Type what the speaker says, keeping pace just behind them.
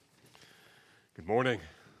Good morning.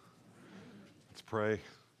 Let's pray.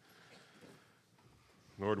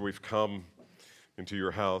 Lord, we've come into your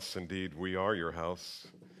house. Indeed, we are your house.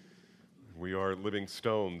 We are living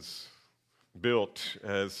stones built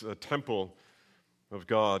as a temple of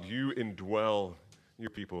God. You indwell your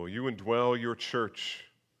people. You indwell your church.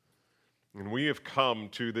 And we have come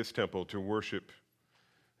to this temple to worship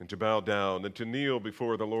and to bow down and to kneel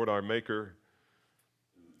before the Lord our Maker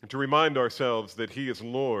and to remind ourselves that he is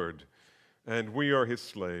Lord and we are his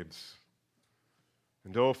slaves.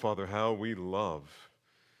 And oh, Father, how we love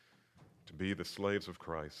to be the slaves of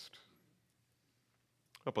Christ.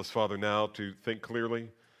 Help us, Father, now to think clearly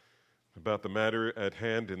about the matter at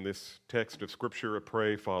hand in this text of Scripture. I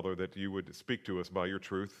pray, Father, that you would speak to us by your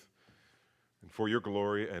truth. And for your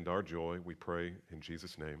glory and our joy, we pray in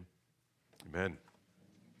Jesus' name. Amen.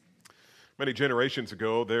 Many generations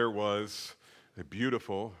ago, there was a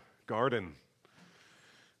beautiful garden.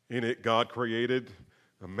 In it, God created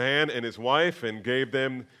a man and his wife and gave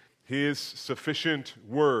them his sufficient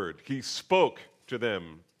word. He spoke to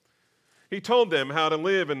them. He told them how to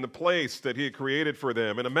live in the place that he had created for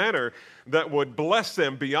them in a manner that would bless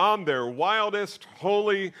them beyond their wildest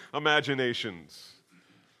holy imaginations.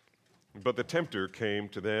 But the tempter came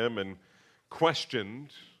to them and questioned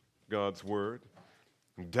God's word,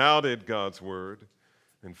 doubted God's word,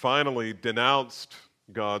 and finally denounced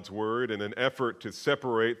God's word in an effort to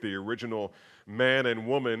separate the original man and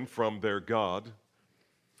woman from their God.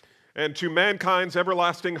 And to mankind's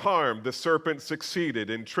everlasting harm, the serpent succeeded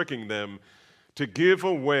in tricking them to give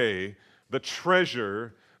away the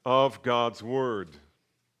treasure of God's word.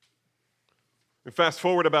 And fast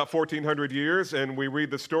forward about 1,400 years, and we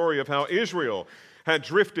read the story of how Israel had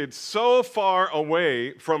drifted so far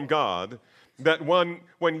away from God that when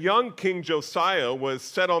young King Josiah was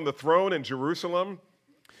set on the throne in Jerusalem,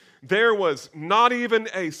 there was not even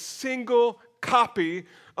a single copy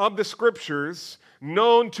of the Scriptures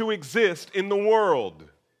known to exist in the world.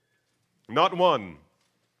 Not one.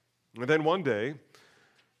 And then one day,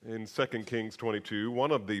 in 2 Kings 22,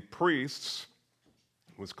 one of the priests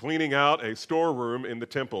was cleaning out a storeroom in the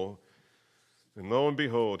temple, and lo and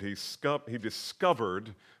behold, he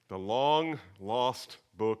discovered the long-lost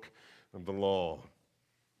book of the law.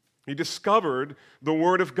 He discovered the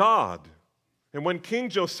Word of God. And when King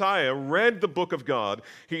Josiah read the book of God,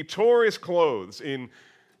 he tore his clothes in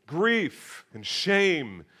grief and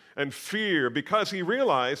shame and fear because he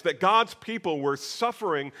realized that God's people were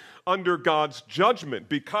suffering under God's judgment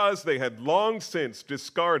because they had long since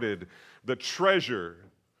discarded the treasure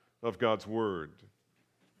of God's word.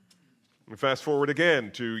 And fast forward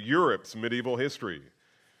again to Europe's medieval history.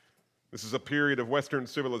 This is a period of Western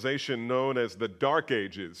civilization known as the Dark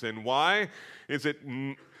Ages. And why is it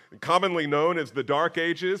commonly known as the Dark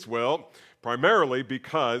Ages? Well, primarily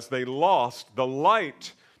because they lost the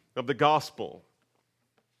light of the gospel.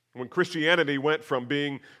 When Christianity went from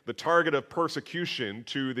being the target of persecution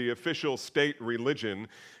to the official state religion,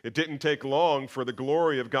 it didn't take long for the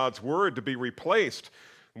glory of God's word to be replaced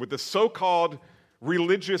with the so-called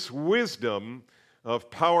religious wisdom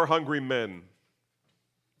of power-hungry men.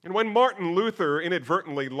 And when Martin Luther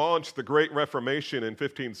inadvertently launched the Great Reformation in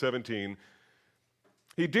 1517,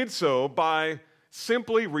 he did so by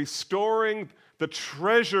simply restoring the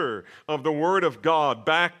treasure of the Word of God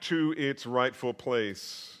back to its rightful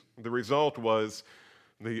place. The result was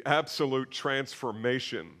the absolute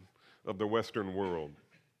transformation of the Western world.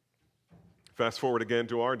 Fast forward again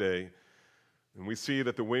to our day, and we see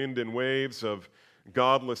that the wind and waves of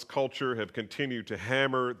godless culture have continued to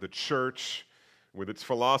hammer the church with its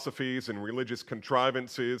philosophies and religious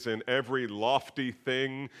contrivances and every lofty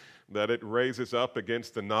thing that it raises up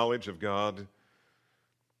against the knowledge of God.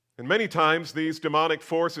 And many times these demonic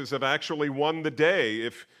forces have actually won the day.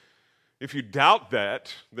 If you doubt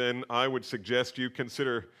that, then I would suggest you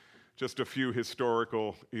consider just a few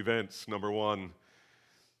historical events. Number one,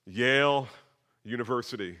 Yale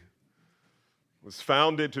University was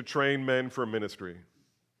founded to train men for ministry.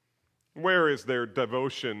 Where is their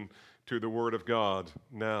devotion to the Word of God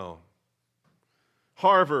now?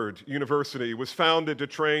 Harvard University was founded to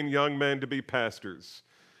train young men to be pastors.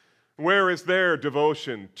 Where is their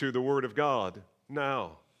devotion to the Word of God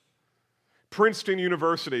now? Princeton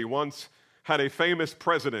University once had a famous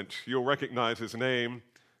president. You'll recognize his name,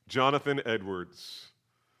 Jonathan Edwards.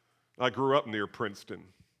 I grew up near Princeton,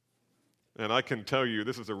 and I can tell you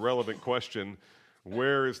this is a relevant question.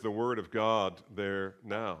 Where is the Word of God there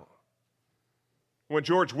now? When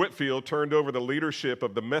George Whitefield turned over the leadership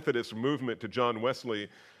of the Methodist movement to John Wesley,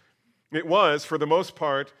 it was, for the most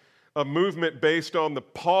part, a movement based on the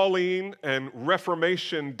Pauline and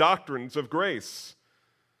Reformation doctrines of grace.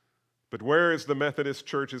 But where is the Methodist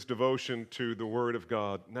Church's devotion to the Word of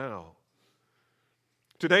God now?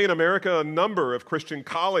 Today in America, a number of Christian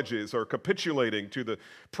colleges are capitulating to the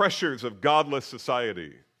pressures of godless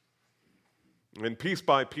society. And piece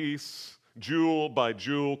by piece, jewel by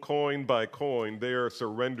jewel, coin by coin, they are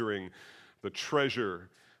surrendering the treasure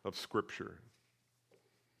of Scripture.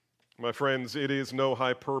 My friends, it is no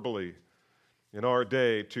hyperbole in our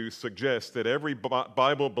day to suggest that every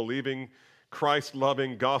Bible-believing,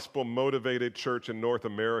 Christ-loving, gospel-motivated church in North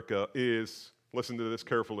America is, listen to this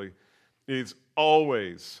carefully, is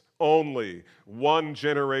always only one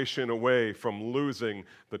generation away from losing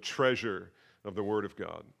the treasure of the Word of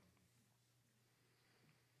God.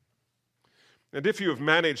 And if you have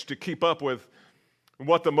managed to keep up with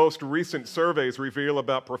what the most recent surveys reveal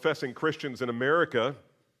about professing Christians in America,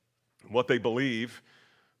 what they believe,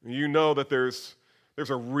 you know that there's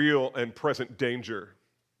a real and present danger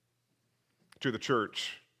to the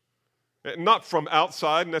church. Not from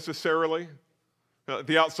outside necessarily.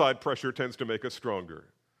 The outside pressure tends to make us stronger,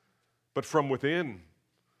 but from within.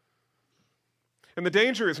 And the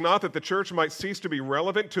danger is not that the church might cease to be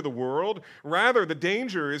relevant to the world. Rather, the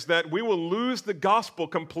danger is that we will lose the gospel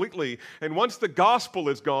completely. And once the gospel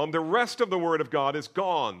is gone, the rest of the Word of God is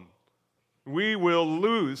gone. We will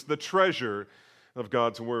lose the treasure of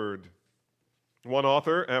God's Word. One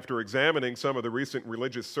author, after examining some of the recent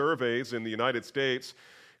religious surveys in the United States,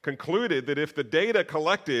 concluded that if the data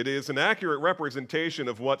collected is an accurate representation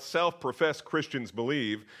of what self-professed Christians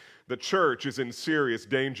believe, the church is in serious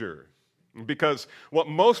danger. Because what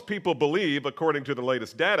most people believe, according to the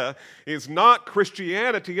latest data, is not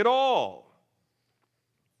Christianity at all.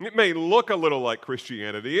 It may look a little like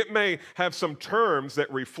Christianity. It may have some terms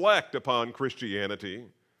that reflect upon Christianity.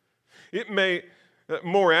 It may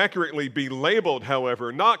more accurately be labeled,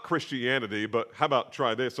 however, not Christianity, but how about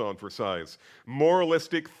try this on for size?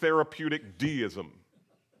 Moralistic therapeutic deism.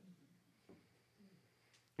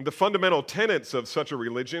 The fundamental tenets of such a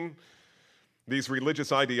religion, these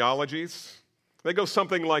religious ideologies, they go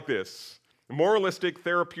something like this. Moralistic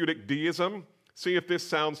therapeutic deism, see if this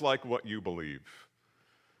sounds like what you believe.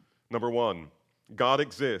 Number one, God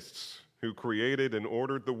exists, who created and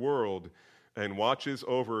ordered the world and watches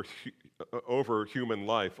over human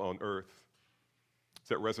life on earth. Does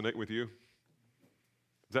that resonate with you?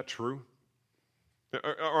 Is that true?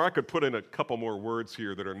 Or I could put in a couple more words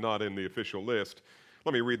here that are not in the official list.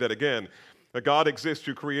 Let me read that again. A God exists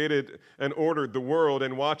who created and ordered the world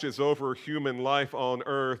and watches over human life on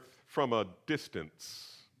earth from a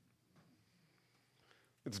distance.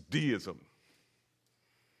 It's deism.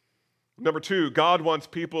 Number two, God wants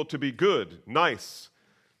people to be good, nice,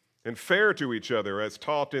 and fair to each other as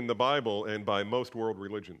taught in the Bible and by most world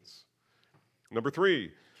religions. Number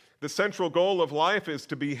three, the central goal of life is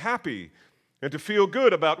to be happy and to feel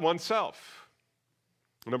good about oneself.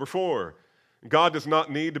 Number four, God does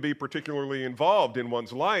not need to be particularly involved in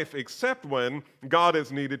one's life except when God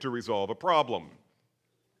is needed to resolve a problem.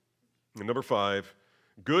 And number five,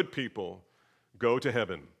 good people go to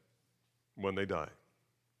heaven when they die.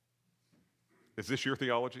 Is this your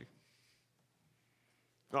theology?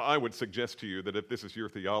 I would suggest to you that if this is your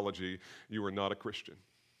theology, you are not a Christian.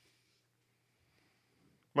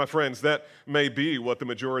 My friends, that may be what the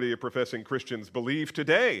majority of professing Christians believe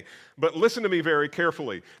today. But listen to me very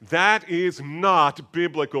carefully. That is not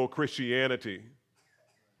biblical Christianity.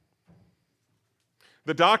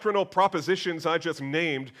 The doctrinal propositions I just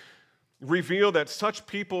named reveal that such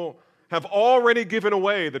people have already given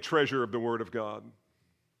away the treasure of the Word of God.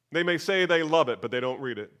 They may say they love it, but they don't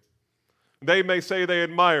read it. They may say they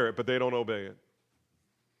admire it, but they don't obey it.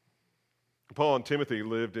 Paul and Timothy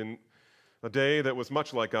lived in a day that was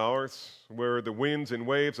much like ours, where the winds and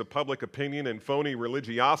waves of public opinion and phony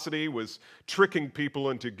religiosity was tricking people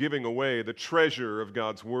into giving away the treasure of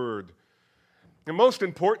God's Word. And most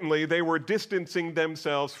importantly, they were distancing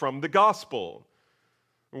themselves from the gospel.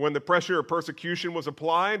 When the pressure of persecution was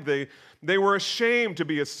applied, they were ashamed to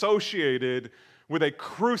be associated with a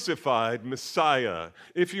crucified Messiah.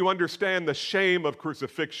 If you understand the shame of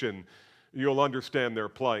crucifixion, you'll understand their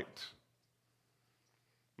plight.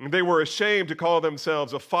 They were ashamed to call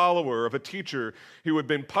themselves a follower of a teacher who had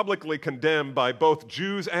been publicly condemned by both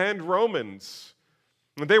Jews and Romans.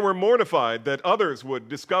 They were mortified that others would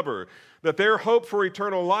discover that their hope for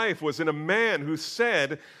eternal life was in a man who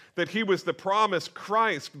said that he was the promised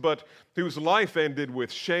Christ, but whose life ended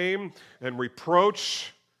with shame and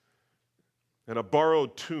reproach and a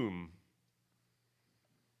borrowed tomb.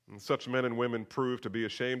 And such men and women proved to be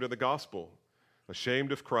ashamed of the gospel,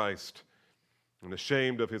 ashamed of Christ, and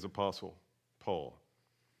ashamed of his apostle, Paul.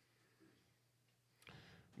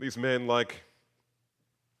 These men, like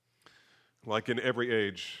like in every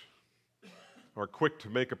age, are quick to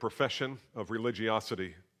make a profession of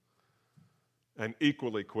religiosity and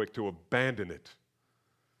equally quick to abandon it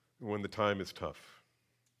when the time is tough.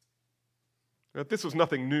 Now, this was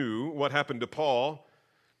nothing new, what happened to Paul.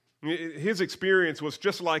 His experience was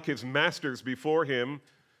just like his masters before him.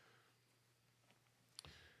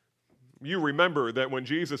 You remember that when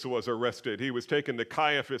Jesus was arrested, he was taken to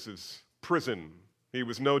Caiaphas' prison. He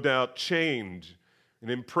was no doubt chained and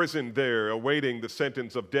imprisoned there, awaiting the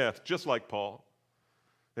sentence of death, just like Paul.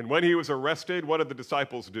 And when he was arrested, what did the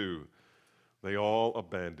disciples do? They all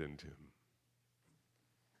abandoned him.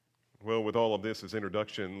 Well, with all of this as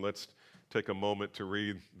introduction, let's take a moment to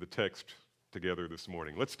read the text together this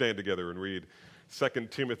morning. Let's stand together and read 2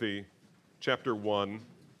 Timothy chapter 1,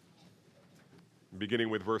 beginning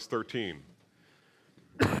with verse 13.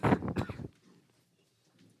 2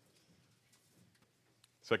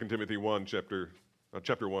 Timothy 1, chapter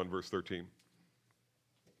 1, verse 13.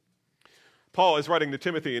 Paul is writing to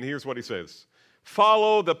Timothy, and here's what he says.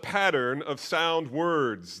 Follow the pattern of sound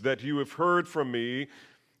words that you have heard from me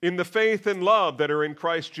in the faith and love that are in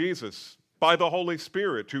Christ Jesus, by the Holy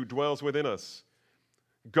Spirit who dwells within us.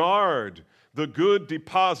 Guard the good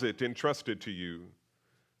deposit entrusted to you.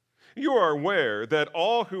 You are aware that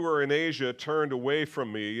all who are in Asia turned away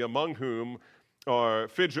from me, among whom are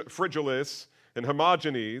Phygelus and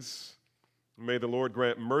Hermogenes. May the Lord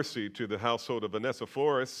grant mercy to the household of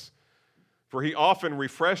Onesiphorus, for he often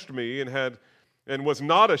refreshed me and was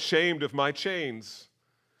not ashamed of my chains.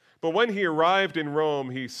 But when he arrived in Rome,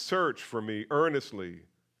 he searched for me earnestly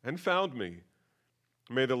and found me.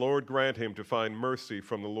 May the Lord grant him to find mercy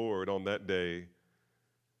from the Lord on that day.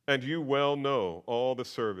 And you well know all the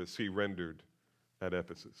service he rendered at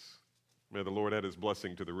Ephesus. May the Lord add his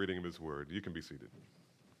blessing to the reading of his word. You can be seated.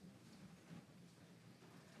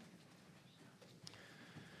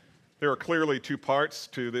 There are clearly two parts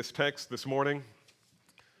to this text this morning.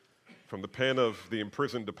 From the pen of the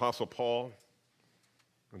imprisoned Apostle Paul,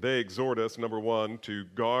 they exhort us, number one, to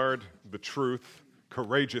guard the truth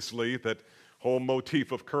courageously. That whole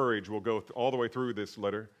motif of courage will go all the way through this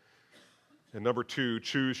letter. And number two,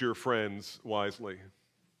 choose your friends wisely.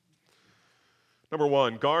 Number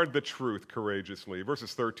one, guard the truth courageously.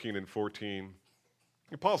 Verses 13 and 14.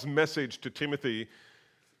 Paul's message to Timothy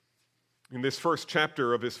in this first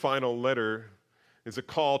chapter of his final letter is a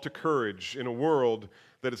call to courage in a world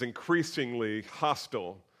that is increasingly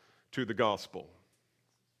hostile to the gospel.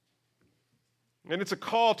 And it's a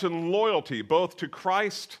call to loyalty, both to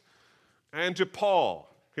Christ and to Paul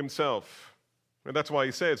himself. And that's why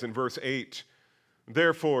he says in verse 8,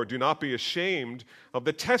 therefore, do not be ashamed of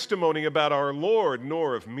the testimony about our Lord,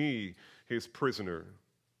 nor of me, his prisoner.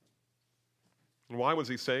 And why was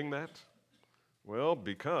he saying that? Well,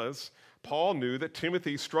 because Paul knew that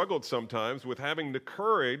Timothy struggled sometimes with having the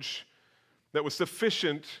courage that was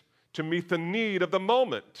sufficient to meet the need of the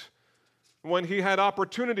moment, when he had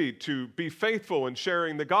opportunity to be faithful in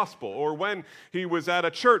sharing the gospel, or when he was at a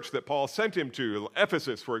church that Paul sent him to,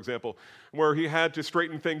 Ephesus, for example, where he had to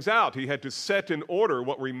straighten things out. He had to set in order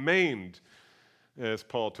what remained, as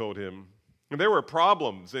Paul told him. And there were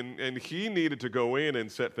problems, and he needed to go in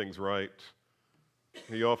and set things right.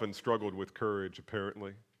 He often struggled with courage,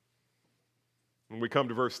 apparently. When we come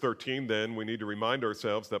to verse 13, then, we need to remind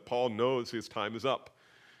ourselves that Paul knows his time is up.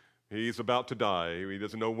 He's about to die. He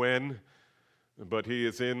doesn't know when, but he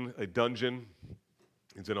is in a dungeon.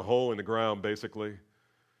 He's in a hole in the ground, basically.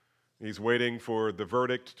 He's waiting for the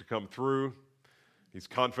verdict to come through. He's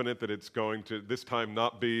confident that it's going to, this time,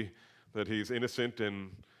 not be that he's innocent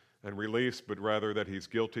and released, but rather that he's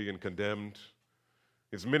guilty and condemned.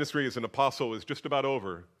 His ministry as an apostle is just about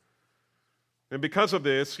over. And because of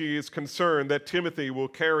this, he is concerned that Timothy will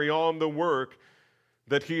carry on the work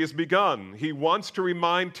that he has begun. He wants to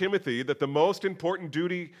remind Timothy that the most important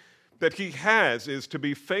duty that he has is to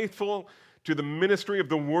be faithful to the ministry of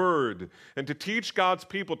the word and to teach God's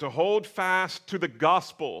people to hold fast to the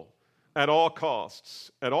gospel at all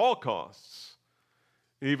costs,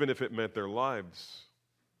 even if it meant their lives.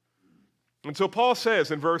 And so Paul says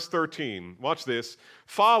in verse 13, watch this,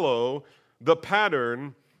 follow the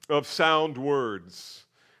pattern of sound words.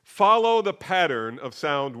 Follow the pattern of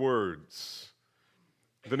sound words.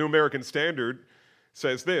 The New American Standard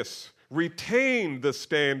says this, retain the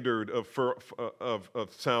standard of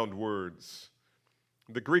sound words.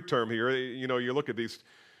 The Greek term here, you look at these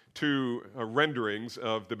two renderings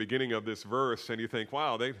of the beginning of this verse and you think,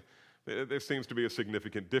 wow, there seems to be a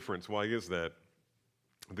significant difference. Why is that?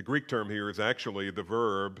 The Greek term here is actually the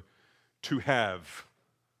verb to have.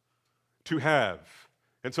 To have.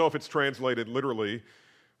 And so if it's translated literally,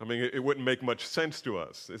 it wouldn't make much sense to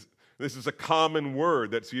us. This is a common word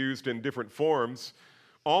that's used in different forms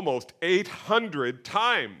almost 800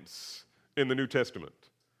 times in the New Testament.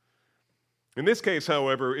 In this case,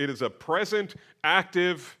 however, it is a present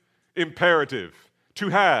active imperative, to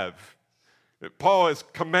have. Paul is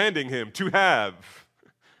commanding him to have.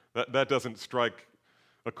 That doesn't strike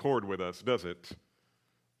a chord with us, does it?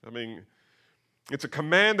 I mean, it's a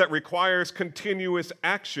command that requires continuous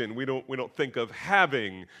action. We don't think of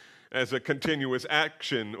having as a continuous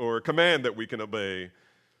action or a command that we can obey.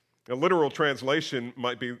 A literal translation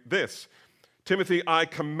might be this: Timothy, I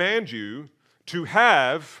command you to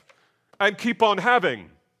have and keep on having.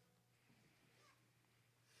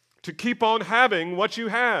 To keep on having what you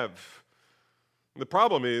have. The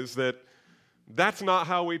problem is that that's not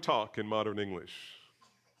how we talk in modern English.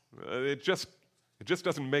 It just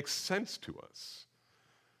doesn't make sense to us.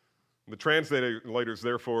 The translators,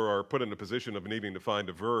 therefore, are put in a position of needing to find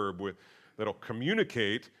a verb that'll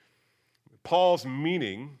communicate Paul's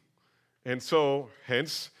meaning, and so,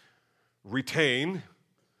 hence, retain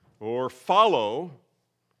or follow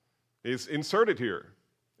is inserted here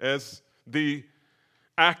as the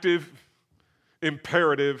active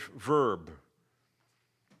imperative verb.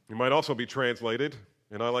 It might also be translated,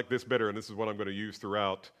 and I like this better, and this is what I'm going to use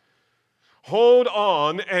throughout. Hold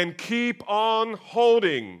on and keep on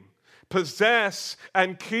holding. Possess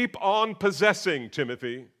and keep on possessing,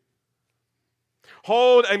 Timothy.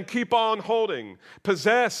 Hold and keep on holding.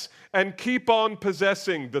 Possess and keep on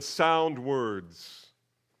possessing the sound words.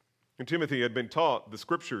 And Timothy had been taught the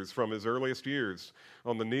scriptures from his earliest years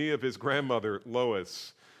on the knee of his grandmother,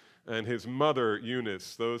 Lois, and his mother,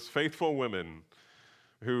 Eunice, those faithful women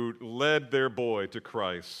who led their boy to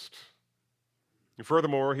Christ. And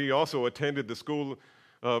furthermore, he also attended the school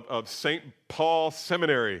of St. Paul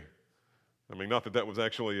Seminary. I mean, not that that was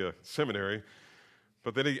actually a seminary,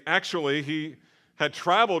 but that he had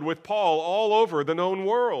traveled with Paul all over the known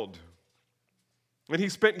world. And he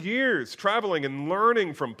spent years traveling and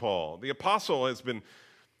learning from Paul. The apostle has been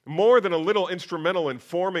more than a little instrumental in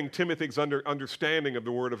forming Timothy's understanding of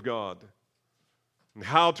the Word of God and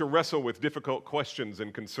how to wrestle with difficult questions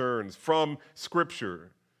and concerns from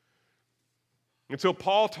Scripture. And so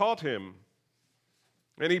Paul taught him,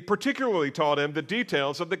 and he particularly taught him the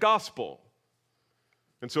details of the gospel.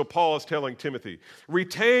 And so Paul is telling Timothy,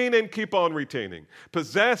 retain and keep on retaining,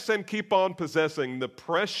 possess and keep on possessing the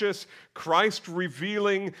precious,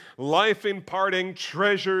 Christ-revealing, life-imparting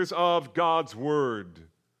treasures of God's Word.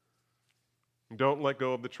 Don't let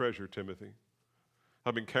go of the treasure, Timothy.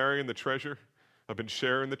 I've been carrying the treasure. I've been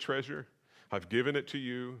sharing the treasure. I've given it to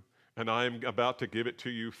you, and I am about to give it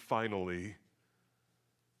to you finally.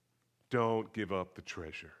 Don't give up the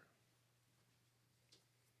treasure.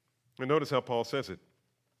 And notice how Paul says it.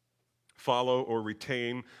 Follow or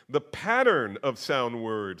retain the pattern of sound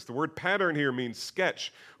words. The word pattern here means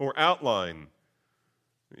sketch or outline.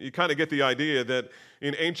 You kind of get the idea that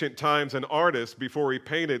in ancient times, an artist, before he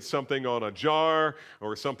painted something on a jar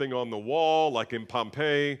or something on the wall, like in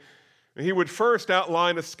Pompeii, he would first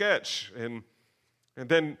outline a sketch and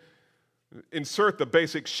then insert the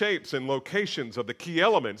basic shapes and locations of the key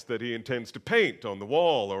elements that he intends to paint on the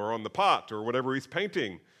wall or on the pot or whatever he's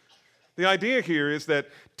painting. The idea here is that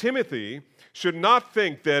Timothy should not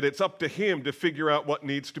think that it's up to him to figure out what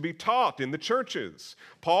needs to be taught in the churches.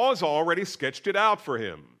 Paul has already sketched it out for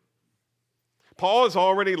him. Paul has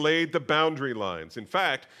already laid the boundary lines. In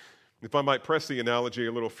fact, if I might press the analogy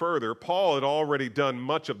a little further, Paul had already done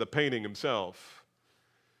much of the painting himself,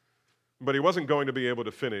 but he wasn't going to be able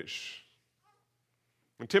to finish.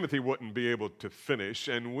 And Timothy wouldn't be able to finish,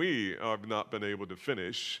 and we have not been able to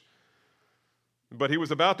finish. But he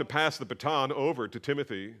was about to pass the baton over to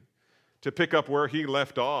Timothy to pick up where he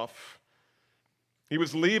left off. He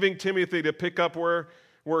was leaving Timothy to pick up where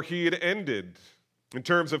he had ended in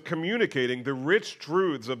terms of communicating the rich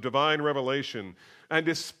truths of divine revelation, and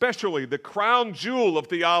especially the crown jewel of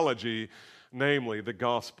theology, namely the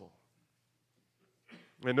gospel.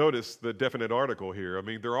 And notice the definite article here. I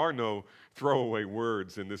mean, there are no throwaway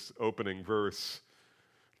words in this opening verse.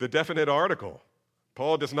 The definite article.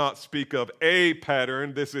 Paul does not speak of a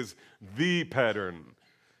pattern. This is the pattern.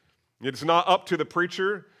 It's not up to the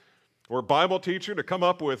preacher or Bible teacher to come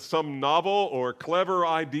up with some novel or clever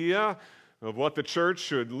idea of what the church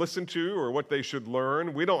should listen to or what they should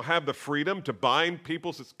learn. We don't have the freedom to bind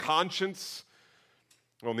people's conscience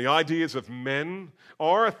on the ideas of men.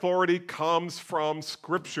 Our authority comes from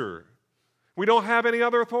Scripture. We don't have any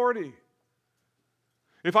other authority.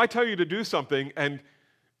 If I tell you to do something and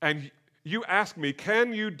you ask me,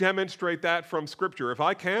 can you demonstrate that from Scripture? If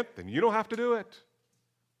I can't, then you don't have to do it.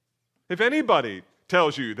 If anybody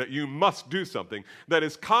tells you that you must do something that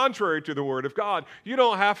is contrary to the Word of God, you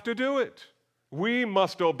don't have to do it. We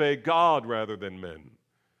must obey God rather than men.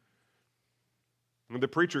 And the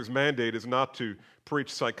preacher's mandate is not to preach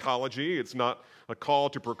psychology. It's not a call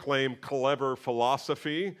to proclaim clever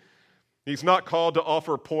philosophy. He's not called to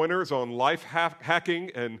offer pointers on life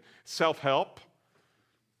hacking and self-help.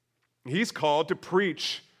 He's called to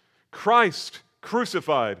preach Christ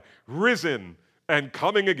crucified, risen, and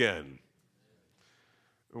coming again.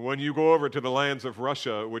 When you go over to the lands of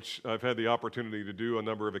Russia, which I've had the opportunity to do on a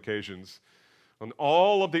number of occasions, on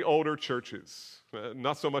all of the older churches,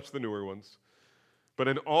 not so much the newer ones, but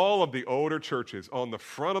in all of the older churches, on the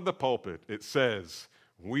front of the pulpit, it says,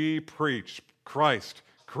 "We preach Christ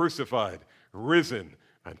crucified, risen,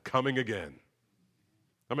 and coming again."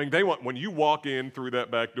 I mean, when you walk in through that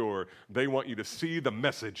back door, they want you to see the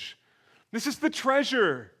message. This is the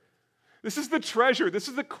treasure. This is the treasure. This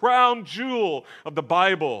is the crown jewel of the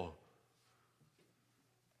Bible.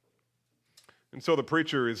 And so the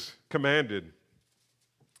preacher is commanded.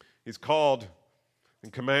 He's called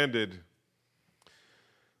and commanded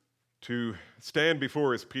to stand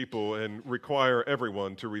before his people and require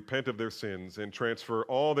everyone to repent of their sins and transfer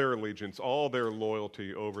all their allegiance, all their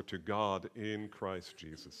loyalty over to God in Christ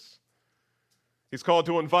Jesus. He's called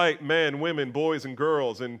to invite men, women, boys, and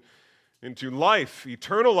girls into life,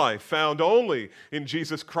 eternal life, found only in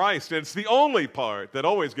Jesus Christ. And it's the only part that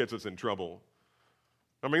always gets us in trouble.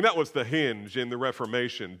 I mean, that was the hinge in the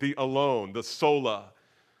Reformation, the alone, the sola.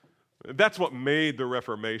 That's what made the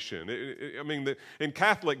Reformation. In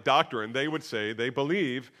Catholic doctrine, they would say they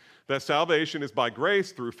believe that salvation is by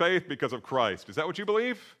grace through faith because of Christ. Is that what you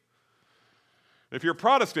believe? If you're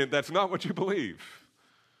Protestant, that's not what you believe.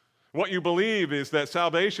 What you believe is that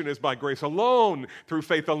salvation is by grace alone, through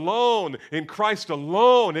faith alone, in Christ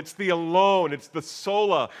alone. It's the alone, it's the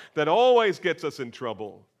sola that always gets us in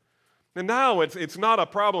trouble. And now it's not a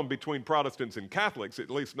problem between Protestants and Catholics, at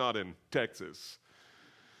least not in Texas.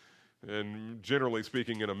 And generally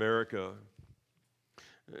speaking in America.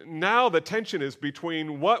 Now the tension is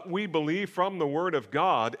between what we believe from the Word of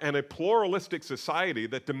God and a pluralistic society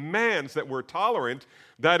that demands that we're tolerant,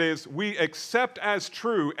 that is, we accept as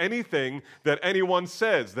true anything that anyone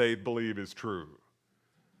says they believe is true.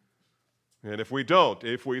 And if we don't,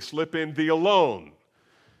 if we slip in the alone,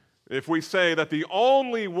 if we say that the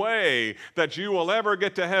only way that you will ever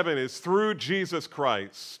get to heaven is through Jesus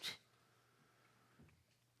Christ,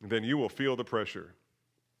 then you will feel the pressure.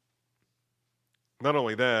 Not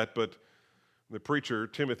only that, but the preacher,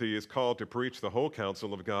 Timothy, is called to preach the whole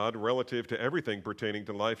counsel of God relative to everything pertaining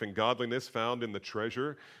to life and godliness found in the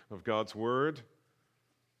treasure of God's Word.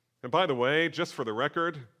 And by the way, just for the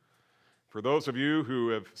record, for those of you who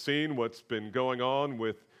have seen what's been going on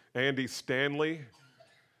with Andy Stanley,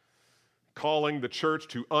 calling the church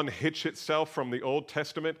to unhitch itself from the Old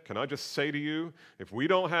Testament, can I just say to you, if we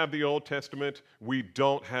don't have the Old Testament, we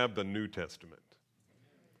don't have the New Testament.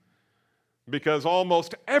 Because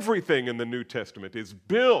almost everything in the New Testament is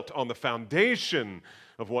built on the foundation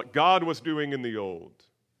of what God was doing in the Old.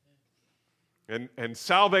 And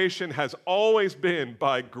salvation has always been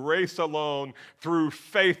by grace alone, through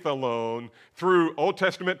faith alone, through Old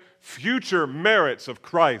Testament future merits of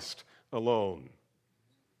Christ alone.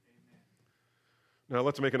 Now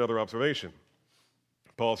let's make another observation.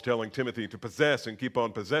 Paul's telling Timothy to possess and keep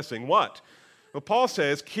on possessing what? Well, Paul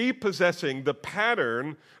says, keep possessing the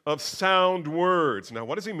pattern of sound words. Now,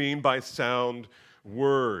 what does he mean by sound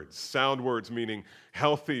words? Sound words meaning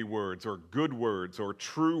healthy words or good words or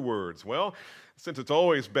true words. Well, since it's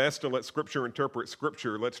always best to let Scripture interpret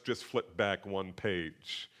Scripture, let's just flip back one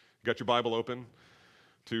page. You got your Bible open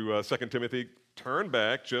to 2 Timothy? Turn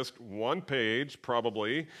back just one page,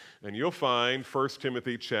 probably, and you'll find 1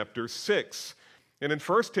 Timothy chapter 6. And in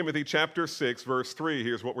 1 Timothy chapter 6, verse 3,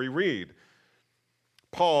 here's what we read.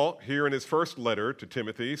 Paul, here in his first letter to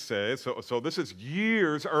Timothy, says, so this is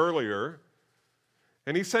years earlier,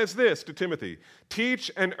 and he says this to Timothy,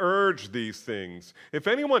 teach and urge these things. If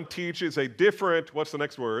anyone teaches a different, what's the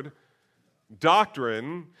next word?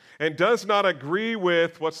 Doctrine, and does not agree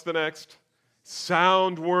with, what's the next?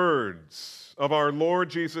 Sound words of our Lord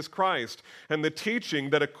Jesus Christ, and the teaching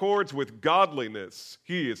that accords with godliness,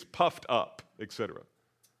 he is puffed up, etc.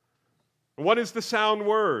 What is the sound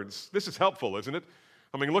words? This is helpful, isn't it?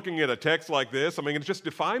 I mean, looking at a text like this, it just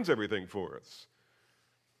defines everything for us.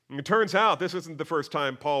 And it turns out this isn't the first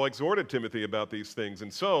time Paul exhorted Timothy about these things.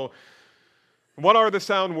 And so, what are the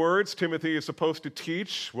sound words Timothy is supposed to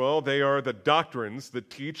teach? Well, they are the doctrines, the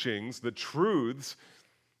teachings, the truths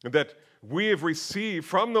that we have received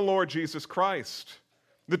from the Lord Jesus Christ.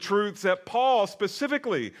 The truths that Paul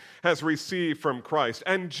specifically has received from Christ,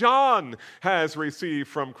 and John has received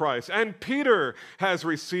from Christ, and Peter has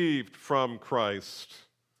received from Christ.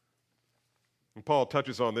 And Paul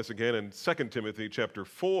touches on this again in 2 Timothy chapter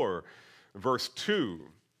 4, verse 2,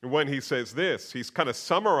 when he says this. He kind of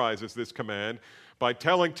summarizes this command by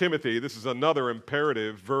telling Timothy, this is another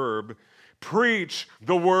imperative verb, preach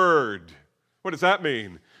the word. What does that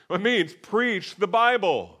mean? It means preach the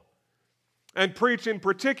Bible. And preach in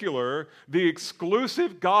particular the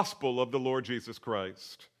exclusive gospel of the Lord Jesus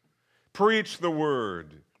Christ. Preach the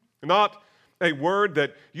word. Not a word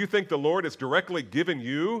that you think the Lord has directly given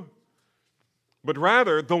you, but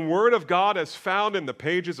rather the word of God as found in the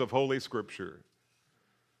pages of Holy Scripture.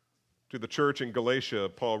 To the church in Galatia,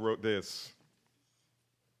 Paul wrote this.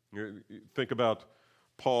 Think about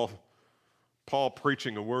Paul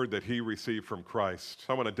preaching a word that he received from Christ.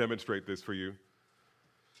 I want to demonstrate this for you.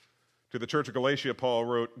 To the church of Galatia, Paul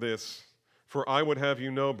wrote this, "For I would have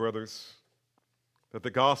you know, brothers, that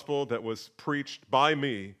the gospel that was preached by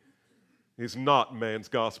me is not man's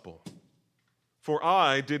gospel. For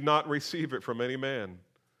I did not receive it from any man,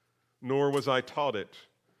 nor was I taught it,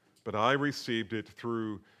 but I received it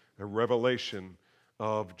through a revelation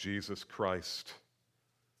of Jesus Christ."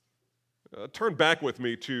 Turn back with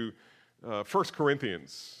me to 1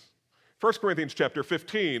 Corinthians. 1 Corinthians chapter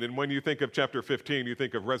 15, and when you think of chapter 15, you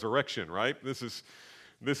think of resurrection, right? This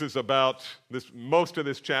is about, most of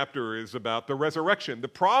this chapter is about the resurrection, the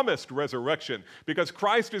promised resurrection. Because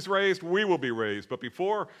Christ is raised, we will be raised. But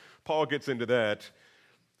before Paul gets into that,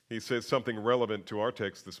 he says something relevant to our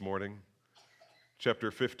text this morning.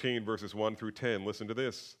 Chapter 15, verses 1 through 10. Listen to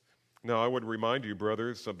this. "Now I would remind you,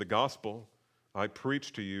 brothers, of the gospel I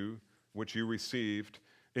preached to you, which you received,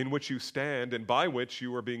 in which you stand, and by which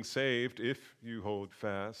you are being saved, if you hold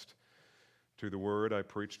fast to the word I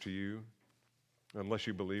preached to you, unless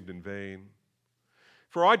you believed in vain.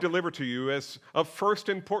 For I delivered to you as of first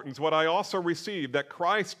importance what I also received, that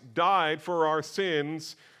Christ died for our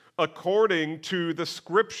sins according to the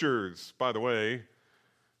Scriptures." By the way,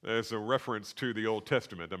 there's a reference to the Old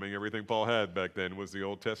Testament. I mean, everything Paul had back then was the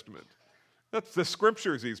Old Testament. That's the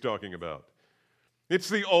Scriptures he's talking about. It's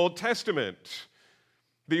the Old Testament.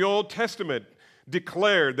 The Old Testament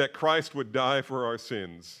declared that Christ would die for our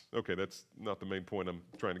sins. Okay, that's not the main point I'm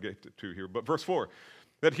trying to get to here. But verse 4,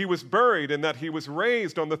 that he was buried and that he was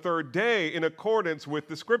raised on the third day in accordance with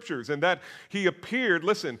the Scriptures, and that he appeared,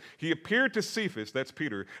 listen, he appeared to Cephas, that's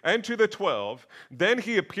Peter, and to the 12. Then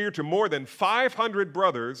he appeared to more than 500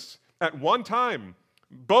 brothers at one time,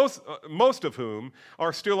 most of whom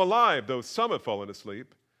are still alive, though some have fallen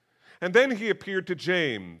asleep. And then he appeared to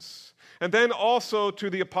James, and then also to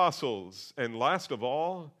the apostles. And last of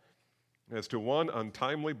all, as to one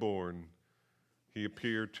untimely born, he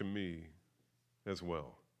appeared to me as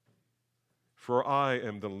well. For I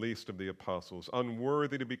am the least of the apostles,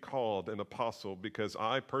 unworthy to be called an apostle, because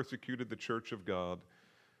I persecuted the church of God.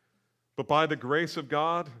 But by the grace of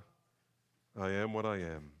God, I am what I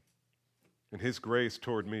am. And his grace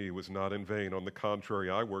toward me was not in vain. On the contrary,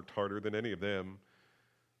 I worked harder than any of them.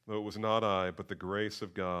 Though it was not I, but the grace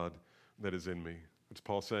of God that is in me. It's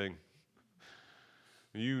Paul saying,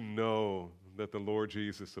 you know that the Lord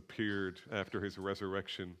Jesus appeared after his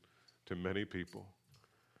resurrection to many people.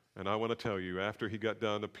 And I want to tell you, after he got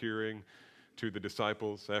done appearing to the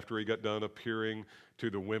disciples, after he got done appearing to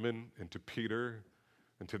the women and to Peter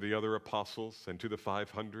and to the other apostles and to the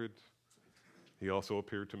 500, he also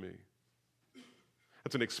appeared to me.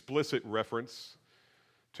 That's an explicit reference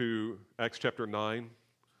to Acts chapter 9,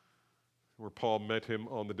 where Paul met him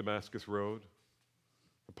on the Damascus Road.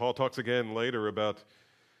 And Paul talks again later about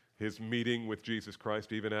his meeting with Jesus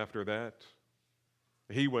Christ even after that.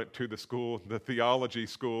 He went to the school, the theology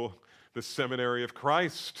school, the seminary of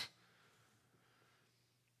Christ.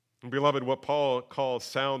 And beloved, what Paul calls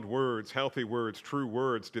sound words, healthy words, true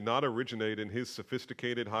words, did not originate in his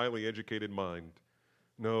sophisticated, highly educated mind.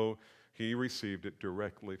 No, he received it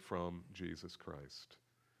directly from Jesus Christ.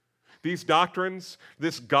 These doctrines,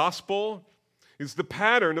 this gospel, is the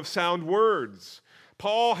pattern of sound words.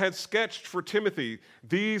 Paul had sketched for Timothy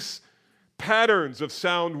these patterns of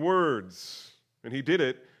sound words. And he did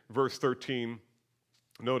it, verse 13,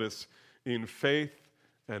 notice, in faith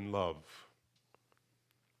and love.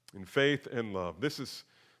 In faith and love. This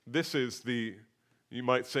is the, you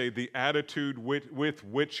might say, the attitude with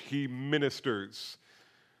which he ministers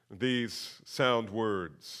these sound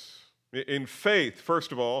words. In faith,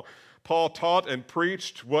 first of all, Paul taught and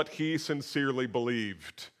preached what he sincerely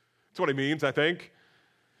believed. That's what he means, I think.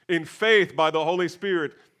 In faith, by the Holy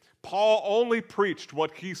Spirit, Paul only preached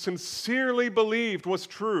what he sincerely believed was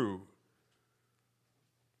true.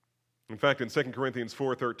 In fact, in 2 Corinthians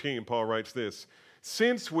 4:13, Paul writes this,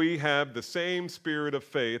 "Since we have the same spirit of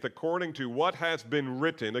faith according to what has been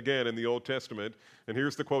written," again in the Old Testament, and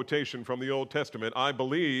here's the quotation from the Old Testament, "I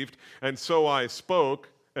believed, and so I spoke,"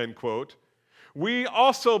 end quote. "We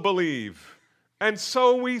also believe, and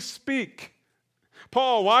so we speak."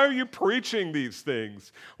 Paul, why are you preaching these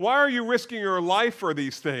things? Why are you risking your life for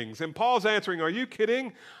these things? And Paul's answering, are you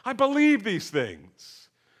kidding? I believe these things.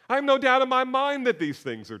 I have no doubt in my mind that these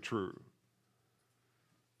things are true.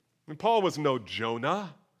 And Paul was no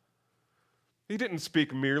Jonah. He didn't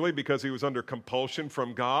speak merely because he was under compulsion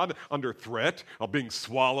from God, under threat of being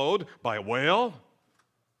swallowed by a whale.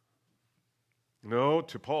 No,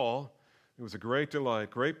 to Paul, it was a great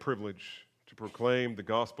delight, great privilege to proclaim the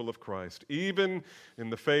gospel of Christ, even in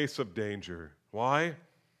the face of danger. Why?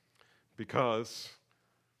 Because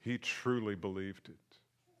he truly believed it.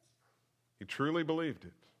 He truly believed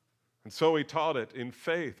it. And so he taught it in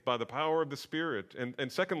faith by the power of the Spirit,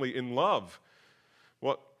 and secondly, in love.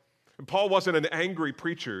 Paul wasn't an angry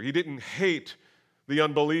preacher. He didn't hate the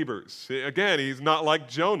unbelievers. Again, he's not like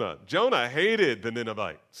Jonah. Jonah hated the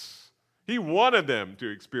Ninevites. He wanted them to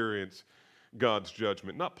experience God's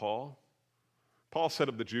judgment, not Paul. Paul said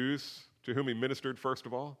of the Jews to whom he ministered, first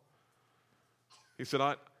of all, he said,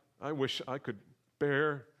 I wish I could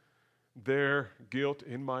bear their guilt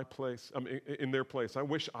in my place, in their place. I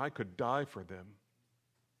wish I could die for them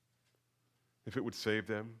if it would save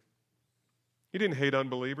them. He didn't hate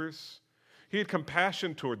unbelievers. He had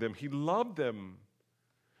compassion toward them. He loved them.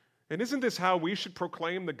 And isn't this how we should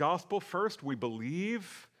proclaim the gospel? First, we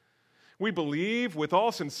believe. We believe with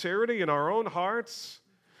all sincerity in our own hearts.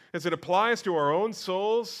 As it applies to our own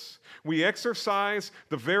souls, we exercise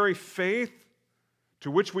the very faith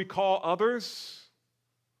to which we call others,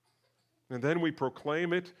 and then we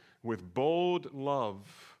proclaim it with bold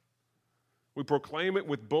love. We proclaim it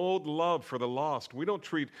with bold love for the lost. We don't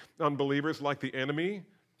treat unbelievers like the enemy,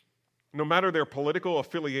 no matter their political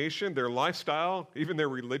affiliation, their lifestyle, even their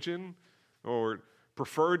religion, or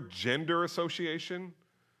preferred gender association.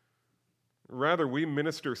 Rather, we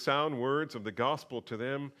minister sound words of the gospel to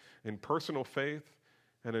them in personal faith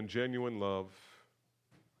and in genuine love.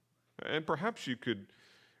 And perhaps you could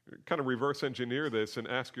kind of reverse engineer this and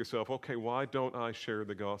ask yourself, okay, why don't I share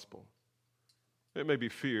the gospel? It may be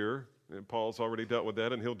fear, and Paul's already dealt with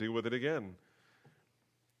that, and he'll deal with it again.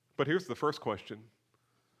 But here's the first question.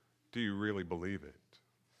 Do you really believe it?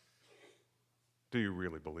 Do you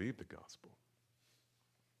really believe the gospel?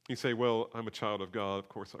 You say, well, I'm a child of God, of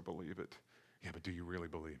course I believe it. Yeah, but do you really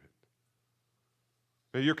believe it?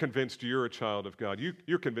 Now, you're convinced you're a child of God.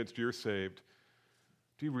 You're convinced you're saved.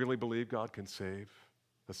 Do you really believe God can save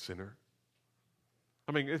a sinner?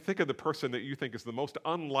 I mean, think of the person that you think is the most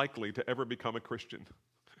unlikely to ever become a Christian.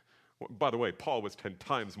 By the way, Paul was 10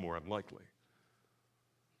 times more unlikely.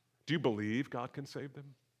 Do you believe God can save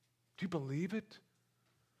them? Do you believe it?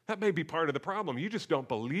 That may be part of the problem. You just don't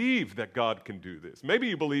believe that God can do this. Maybe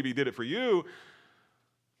you believe he did it for you,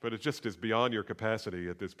 but it just is beyond your capacity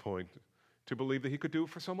at this point to believe that he could do it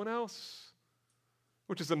for someone else,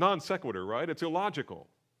 which is a non sequitur, right? It's illogical.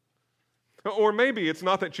 Or maybe it's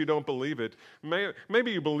not that you don't believe it. Maybe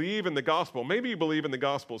you believe in the gospel. Maybe you believe in the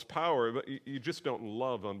gospel's power, but you just don't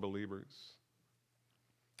love unbelievers.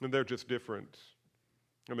 And they're just different.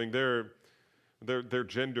 I mean, they're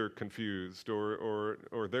gender confused,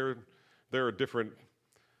 or they're a different.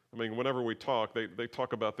 I mean, whenever we talk, they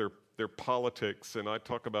talk about their politics, and I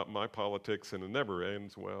talk about my politics, and it never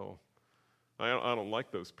ends well. I don't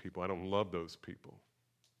like those people. I don't love those people.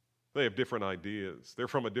 They have different ideas. They're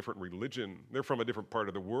from a different religion. They're from a different part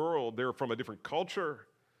of the world. They're from a different culture.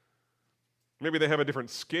 Maybe they have a different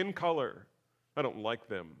skin color. I don't like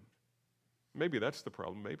them. Maybe that's the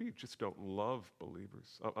problem. Maybe you just don't love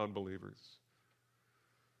unbelievers.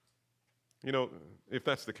 You know, if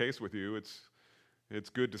that's the case with you, it's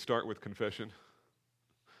good to start with confession.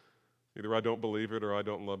 Either I don't believe it or I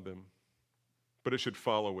don't love them. But it should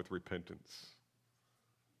follow with repentance.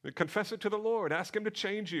 Confess it to the Lord. Ask him to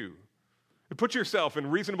change you. And put yourself in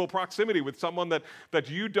reasonable proximity with someone that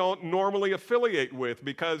you don't normally affiliate with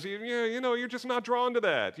because you're just not drawn to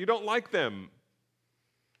that. You don't like them.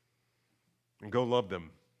 And go love them.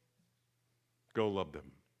 Go love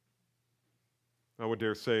them. I would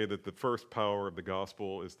dare say that the first power of the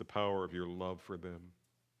gospel is the power of your love for them.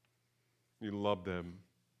 You love them.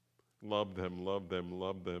 Love them, love them,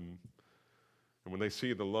 love them. And when they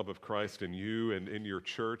see the love of Christ in you and in your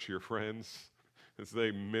church, your friends, as they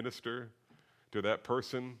minister to that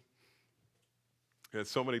person, and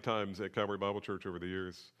so many times at Calvary Bible Church over the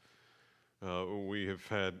years, we have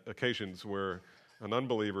had occasions where an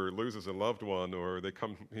unbeliever loses a loved one, or they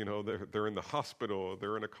come, they're in the hospital,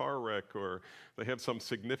 they're in a car wreck, or they have some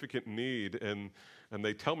significant need, and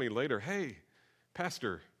they tell me later, hey,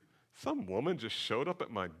 Pastor, some woman just showed up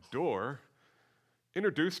at my door,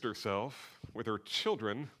 introduced herself with her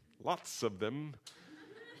children, lots of them,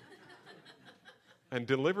 and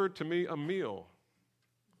delivered to me a meal.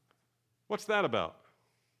 What's that about?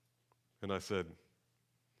 And I said,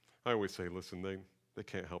 I always say, listen, they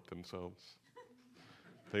can't help themselves.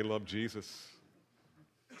 They love Jesus,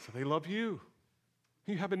 so they love you.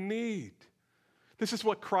 You have a need. This is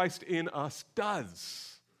what Christ in us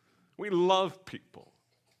does. We love people.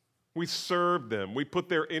 We serve them. We put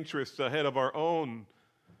their interests ahead of our own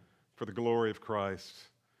for the glory of Christ.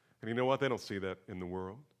 And you know what? They don't see that in the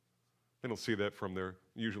world. They don't see that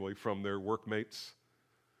usually from their workmates.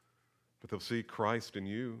 But they'll see Christ in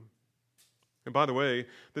you. And by the way,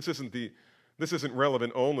 this isn't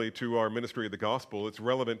relevant only to our ministry of the gospel. It's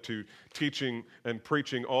relevant to teaching and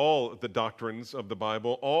preaching all the doctrines of the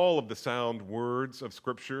Bible, all of the sound words of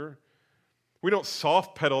Scripture. We don't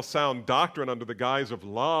soft pedal sound doctrine under the guise of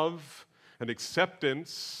love and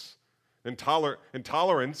acceptance and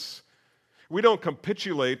tolerance. We don't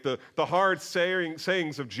capitulate the hard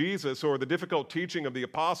sayings of Jesus or the difficult teaching of the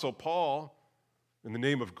Apostle Paul in the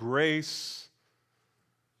name of grace.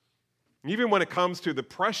 Even when it comes to the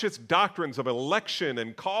precious doctrines of election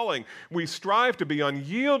and calling, we strive to be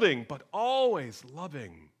unyielding, but always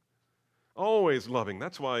loving. Always loving.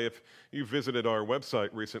 That's why if you visited our website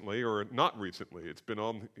recently, or not recently, it's been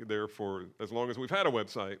on there for as long as we've had a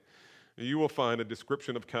website, you will find a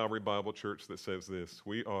description of Calvary Bible Church that says this: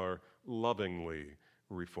 we are lovingly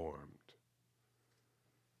reformed.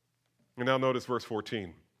 And now notice verse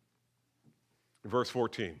 14. Verse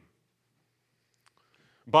 14.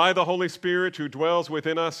 By the Holy Spirit who dwells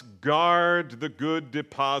within us, guard the good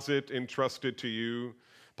deposit entrusted to you.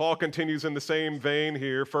 Paul continues in the same vein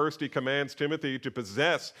here. First, he commands Timothy to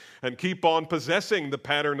possess and keep on possessing the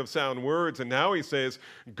pattern of sound words. And now he says,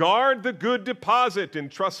 guard the good deposit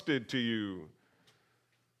entrusted to you.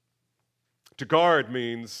 To guard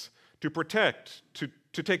means to protect, to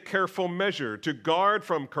take careful measure, to guard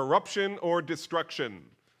from corruption or destruction.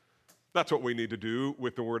 That's what we need to do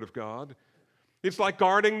with the Word of God. It's like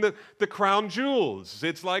guarding the crown jewels.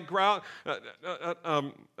 It's like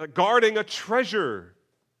guarding a treasure.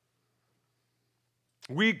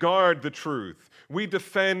 We guard the truth. We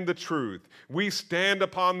defend the truth. We stand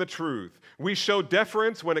upon the truth. We show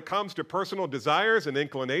deference when it comes to personal desires and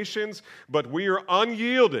inclinations, but we are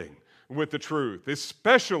unyielding with the truth,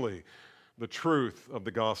 especially the truth of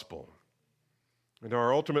the gospel. And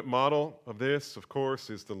our ultimate model of this, of course,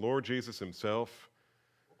 is the Lord Jesus himself,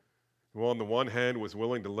 who on the one hand was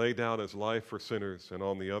willing to lay down his life for sinners, and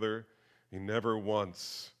on the other, he never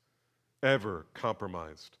once, ever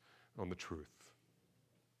compromised on the truth.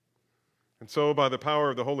 And so, by the power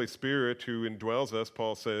of the Holy Spirit who indwells us,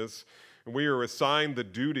 Paul says, we are assigned the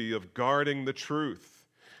duty of guarding the truth.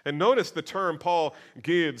 And notice the term Paul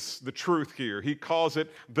gives the truth here. He calls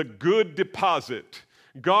it the good deposit.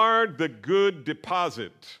 Guard the good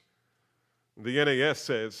deposit. The NAS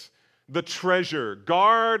says, the treasure.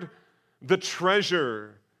 Guard the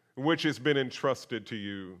treasure which has been entrusted to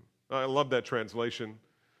you. I love that translation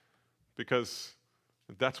because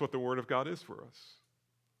that's what the Word of God is for us.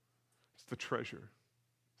 It's the treasure.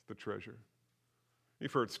 It's the treasure.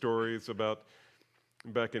 You've heard stories about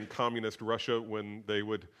back in communist Russia when they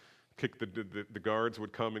would kick the guards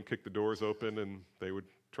would come and kick the doors open and they would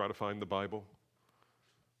try to find the Bible.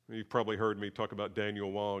 You've probably heard me talk about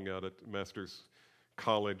Daniel Wong out at Master's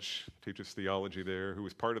College, teaches theology there, who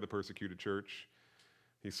was part of the persecuted church.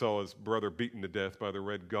 He saw his brother beaten to death by the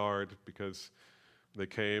Red Guard because they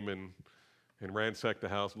came and ransacked the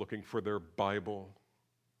house looking for their Bible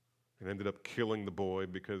and ended up killing the boy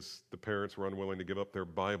because the parents were unwilling to give up their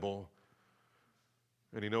Bible.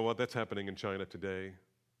 And you know what? That's happening in China today.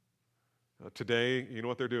 Today, you know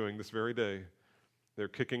what they're doing this very day? They're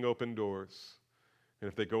kicking open doors. And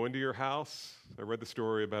if they go into your house, I read the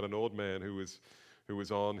story about an old man who was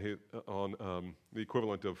on the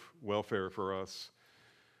equivalent of welfare for us.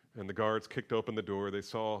 And the guards kicked open the door. They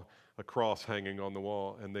saw a cross hanging on the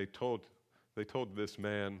wall. And they told this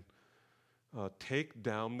man, take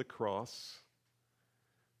down the cross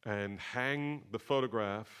and hang the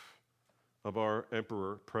photograph of our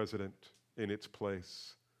emperor, president, in its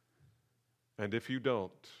place. And if you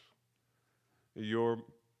don't, your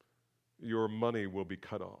money will be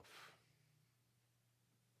cut off.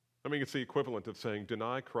 I mean, it's the equivalent of saying,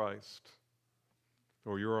 deny Christ,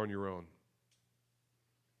 or you're on your own.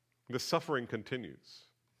 The suffering continues.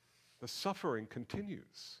 The suffering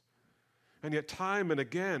continues. And yet time and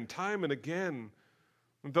again,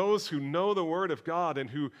 those who know the Word of God and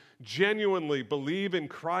who genuinely believe in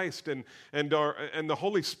Christ and the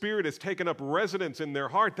Holy Spirit has taken up residence in their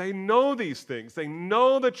heart, they know these things. They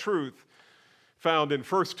know the truth found in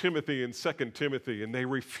 1 Timothy and 2 Timothy, and they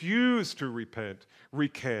refuse to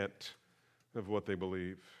recant of what they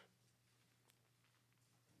believe.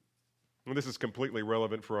 And this is completely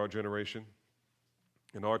relevant for our generation.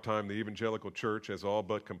 In our time, the evangelical church has all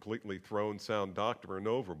but completely thrown sound doctrine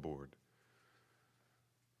overboard.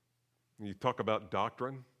 You talk about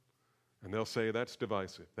doctrine, and they'll say, that's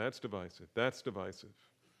divisive, that's divisive, that's divisive.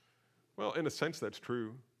 Well, in a sense, that's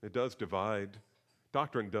true. It does divide.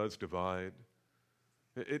 Doctrine does divide.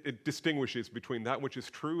 It distinguishes between that which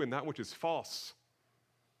is true and that which is false.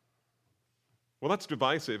 Well, that's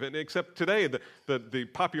divisive, and except today the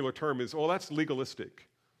popular term is, that's legalistic.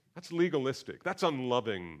 That's legalistic. That's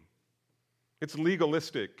unloving. It's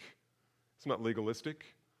legalistic. It's not legalistic.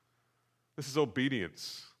 This is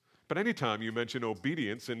obedience. But anytime you mention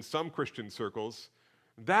obedience in some Christian circles,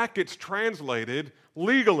 that gets translated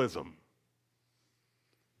legalism.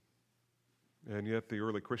 And yet the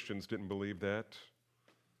early Christians didn't believe that.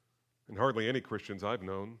 And hardly any Christians I've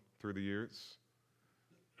known through the years.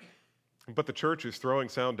 But the church is throwing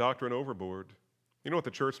sound doctrine overboard. You know what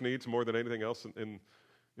the church needs more than anything else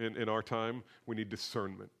in our time? We need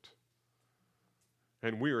discernment.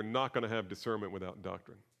 And we are not going to have discernment without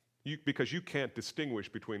doctrine. Because you can't distinguish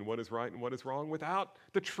between what is right and what is wrong without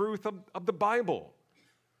the truth of the Bible.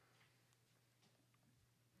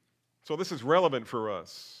 So this is relevant for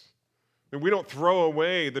us. And we don't throw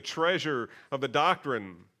away the treasure of the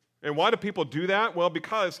doctrine. And why do people do that? Well,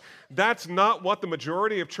 because that's not what the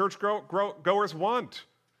majority of church goers want.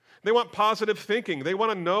 They want positive thinking. They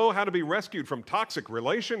want to know how to be rescued from toxic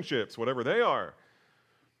relationships, whatever they are.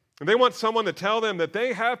 And they want someone to tell them that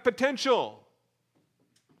they have potential.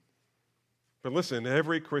 But listen,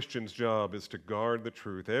 every Christian's job is to guard the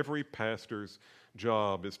truth. Every pastor's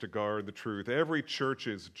job is to guard the truth. Every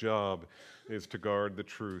church's job is to guard the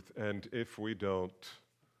truth. And if we don't,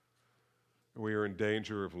 we are in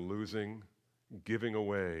danger of giving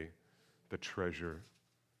away the treasure.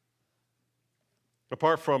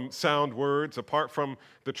 Apart from sound words, apart from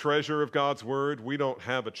the treasure of God's word, we don't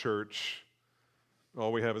have a church.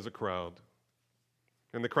 All we have is a crowd.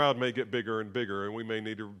 And the crowd may get bigger and bigger, and we may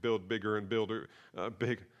need to build bigger and bigger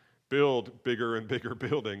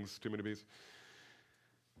buildings. Too many B's.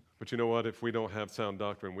 But you know what? If we don't have sound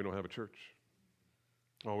doctrine, we don't have a church.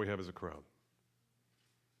 All we have is a crowd.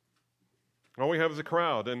 All we have is a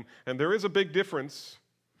crowd, and there is a big difference.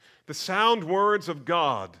 The sound words of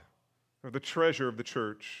God are the treasure of the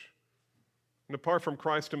church. And apart from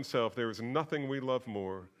Christ himself, there is nothing we love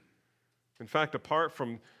more. In fact, apart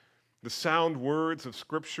from the sound words of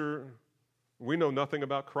Scripture, we know nothing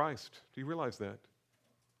about Christ. Do you realize that?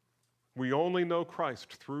 We only know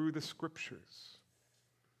Christ through the Scriptures.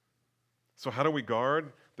 So how do we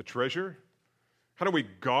guard the treasure? How do we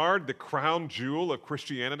guard the crown jewel of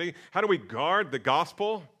Christianity? How do we guard the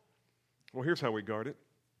gospel? Well, here's how we guard it.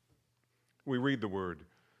 We read the Word.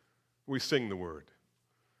 We sing the Word.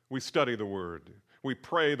 We study the Word. We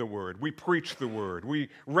pray the Word. We preach the Word. We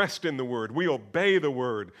rest in the Word. We obey the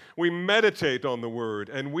Word. We meditate on the Word.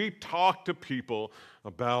 And we talk to people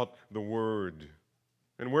about the Word.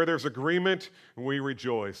 And where there's agreement, we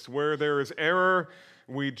rejoice. Where there is error,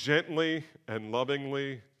 we gently and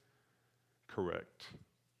lovingly correct.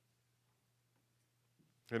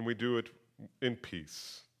 And we do it in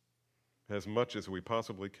peace, as much as we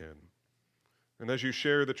possibly can. And as you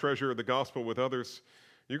share the treasure of the gospel with others,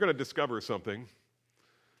 you're going to discover something.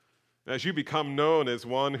 As you become known as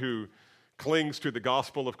one who clings to the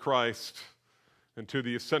gospel of Christ and to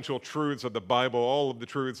the essential truths of the Bible, all of the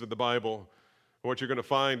truths of the Bible, what you're going to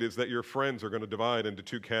find is that your friends are going to divide into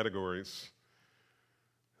two categories.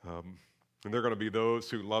 And they're going to be those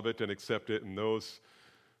who love it and accept it, and those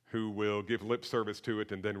who will give lip service to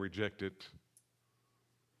it and then reject it.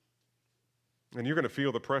 And you're going to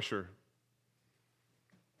feel the pressure.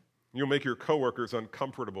 You'll make your coworkers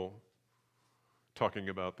uncomfortable talking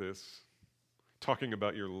about this, talking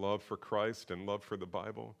about your love for Christ and love for the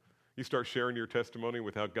Bible. You start sharing your testimony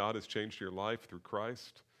with how God has changed your life through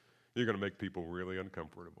Christ, you're going to make people really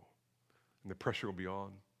uncomfortable. And the pressure will be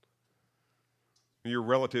on. Your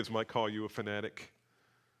relatives might call you a fanatic.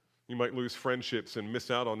 You might lose friendships and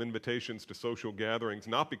miss out on invitations to social gatherings,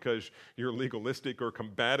 not because you're legalistic or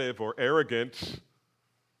combative or arrogant.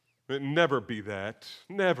 Never be that.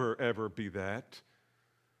 Never, ever be that.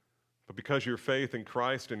 But because your faith in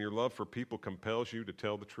Christ and your love for people compels you to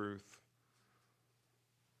tell the truth.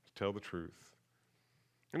 To tell the truth.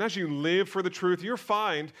 And as you live for the truth, you'll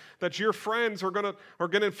find that your friends are going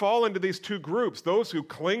to fall into these two groups, those who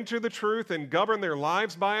cling to the truth and govern their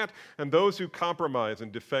lives by it, and those who compromise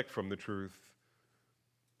and defect from the truth.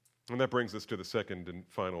 And that brings us to the second and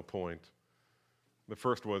final point. The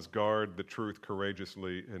first was guard the truth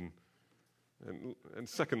courageously, and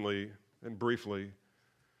secondly, and briefly,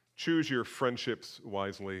 choose your friendships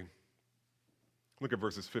wisely. Look at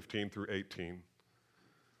verses 15 through 18.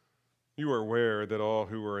 You are aware that all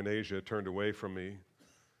who were in Asia turned away from me,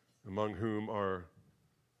 among whom are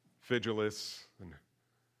Phygelus and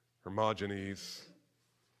Hermogenes.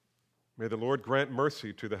 May the Lord grant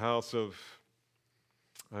mercy to the house of,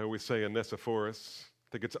 I always say Onesiphorus, I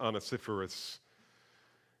think it's Onesiphorus,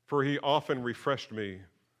 for he often refreshed me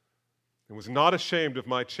and was not ashamed of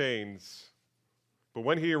my chains. But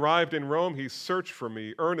when he arrived in Rome, he searched for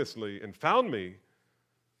me earnestly and found me.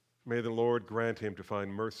 May the Lord grant him to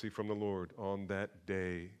find mercy from the Lord on that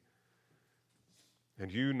day.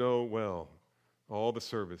 And you know well all the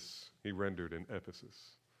service he rendered in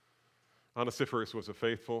Ephesus. Onesiphorus was a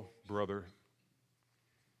faithful brother.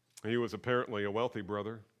 He was apparently a wealthy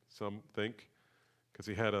brother, some think, because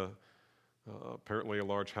he had apparently a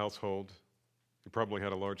large household. He probably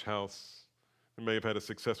had a large house. He may have had a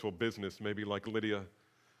successful business, maybe like Lydia.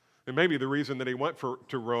 And maybe the reason that he went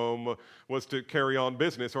to Rome was to carry on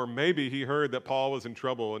business, or maybe he heard that Paul was in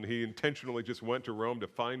trouble and he intentionally just went to Rome to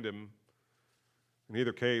find him. In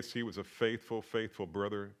either case, he was a faithful, faithful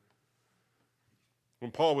brother.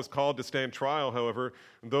 When Paul was called to stand trial, however,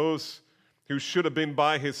 those who should have been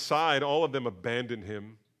by his side, all of them abandoned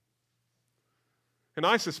him. And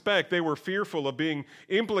I suspect they were fearful of being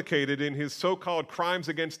implicated in his so-called crimes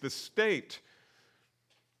against the state.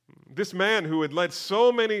 This man who had led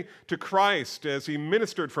so many to Christ as he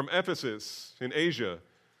ministered from Ephesus in Asia,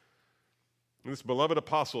 this beloved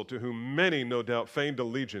apostle to whom many, no doubt, feigned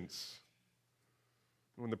allegiance,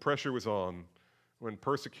 when the pressure was on, when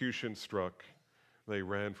persecution struck, they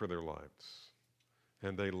ran for their lives,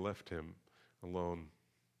 and they left him alone.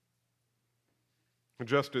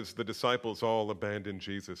 Just as the disciples all abandoned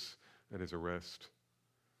Jesus at his arrest.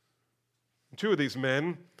 Two of these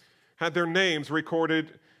men had their names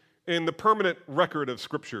recorded in the permanent record of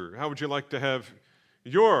Scripture. How would you like to have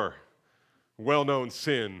your well-known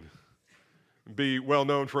sin be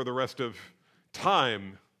well-known for the rest of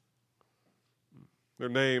time? Their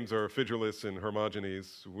names are Phygelus and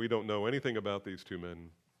Hermogenes. We don't know anything about these two men.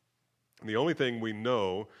 And the only thing we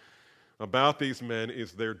know about these men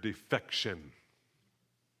is their defection.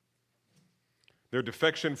 Their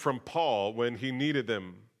defection from Paul when he needed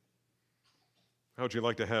them. How would you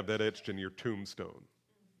like to have that etched in your tombstone?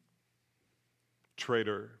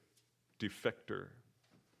 Traitor, defector.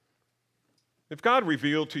 If God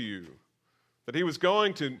revealed to you that he was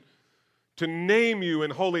going to name you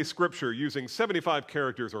in Holy Scripture using 75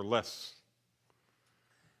 characters or less,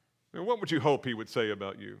 then what would you hope he would say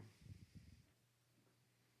about you?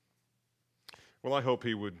 Well, I hope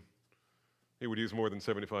he would use more than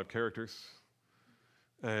 75 characters.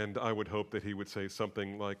 And I would hope that he would say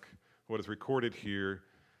something like what is recorded here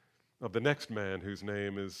of the next man whose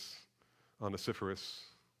name is Onesiphorus.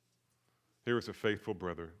 Here is a faithful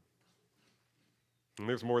brother. And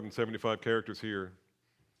there's more than 75 characters here.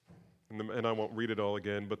 And I won't read it all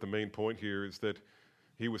again, but the main point here is that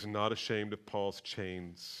he was not ashamed of Paul's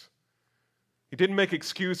chains. He didn't make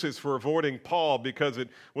excuses for avoiding Paul because it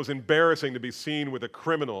was embarrassing to be seen with a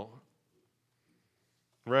criminal.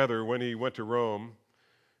 Rather, when he went to Rome,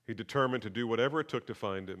 he determined to do whatever it took to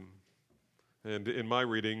find him. And in my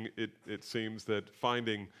reading, it seems that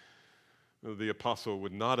finding the apostle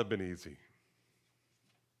would not have been easy.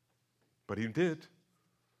 But he did.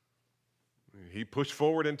 He pushed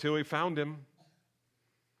forward until he found him.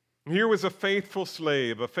 Here was a faithful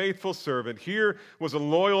slave, a faithful servant. Here was a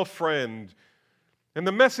loyal friend. And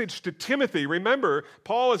the message to Timothy, remember,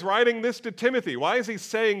 Paul is writing this to Timothy. Why is he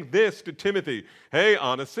saying this to Timothy? Hey,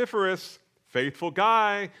 Onesiphorus, faithful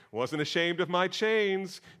guy, wasn't ashamed of my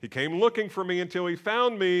chains. He came looking for me until he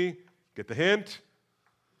found me. Get the hint?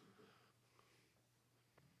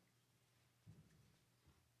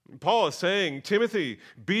 Paul is saying, Timothy,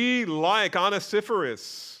 be like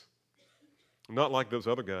Onesiphorus, not like those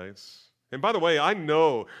other guys. And by the way, I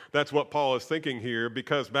know that's what Paul is thinking here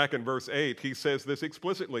because back in verse 8, he says this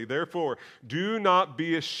explicitly. Therefore, do not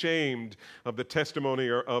be ashamed of the testimony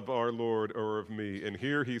of our Lord or of me. And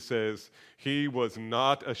here he says, he was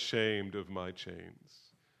not ashamed of my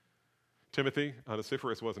chains. Timothy,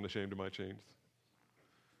 Onesiphorus wasn't ashamed of my chains.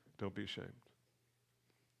 Don't be ashamed.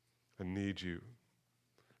 I need you.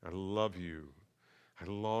 I love you. I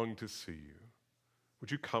long to see you. Would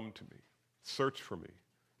you come to me? Search for me.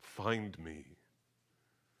 Find me.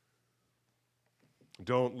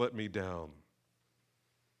 Don't let me down.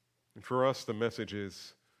 And for us, the message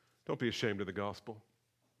is, don't be ashamed of the gospel.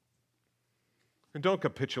 And don't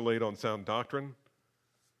capitulate on sound doctrine.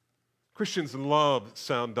 Christians love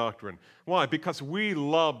sound doctrine. Why? Because we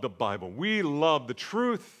love the Bible. We love the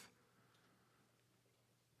truth.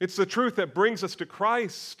 It's the truth that brings us to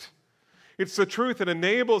Christ. It's the truth that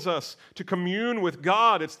enables us to commune with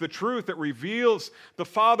God. It's the truth that reveals the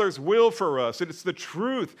Father's will for us. It's the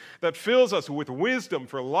truth that fills us with wisdom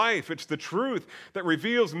for life. It's the truth that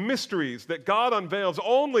reveals mysteries that God unveils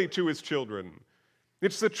only to His children.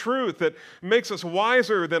 It's the truth that makes us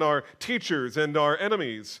wiser than our teachers and our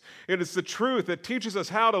enemies. It is the truth that teaches us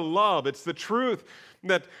how to love. It's the truth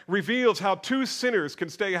that reveals how two sinners can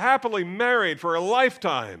stay happily married for a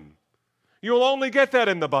lifetime. You'll only get that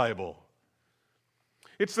in the Bible.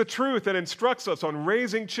 It's the truth that instructs us on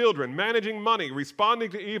raising children, managing money, responding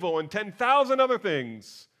to evil, and 10,000 other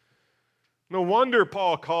things. No wonder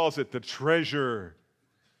Paul calls it the treasure.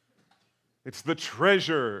 It's the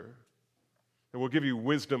treasure that will give you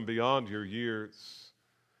wisdom beyond your years.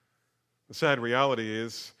 The sad reality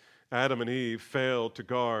is Adam and Eve failed to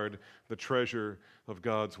guard the treasure of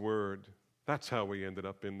God's word. That's how we ended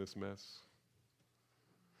up in this mess.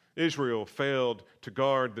 Israel failed to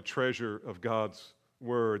guard the treasure of God's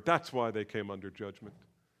word. That's why they came under judgment.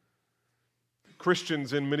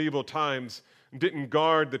 Christians in medieval times didn't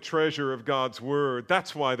guard the treasure of God's word.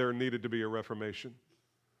 That's why there needed to be a reformation.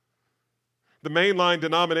 The mainline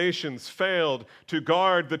denominations failed to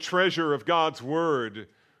guard the treasure of God's word.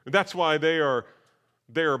 That's why they are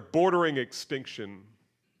bordering extinction.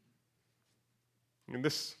 And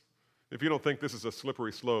this, if you don't think this is a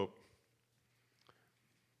slippery slope,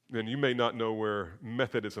 then you may not know where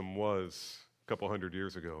Methodism was a couple hundred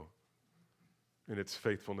years ago in its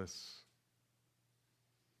faithfulness,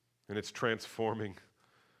 in its transforming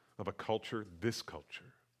of a culture, this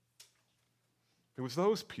culture. It was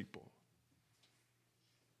those people.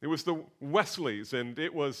 It was the Wesleys, and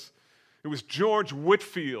it was George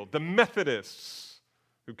Whitefield, the Methodists,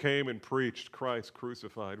 who came and preached Christ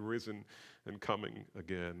crucified, risen, and coming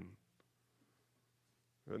again.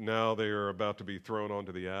 Now they are about to be thrown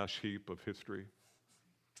onto the ash heap of history.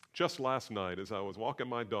 Just last night, as I was walking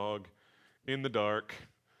my dog in the dark,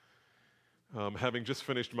 having just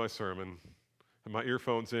finished my sermon, and my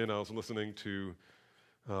earphones in, I was listening to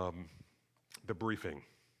the briefing,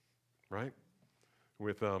 right?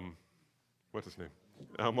 With, what's his name?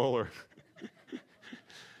 Al Mohler.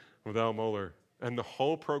 With Al Mohler. And the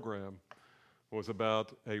whole program was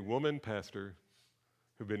about a woman pastor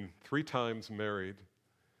who'd been 3 times married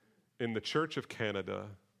in the Church of Canada,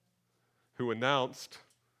 who announced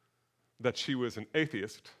that she was an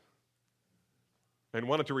atheist and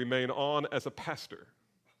wanted to remain on as a pastor.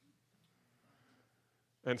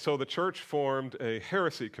 And so the church formed a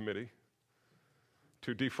heresy committee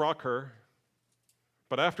to defrock her,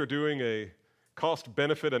 but after doing a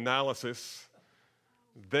cost-benefit analysis,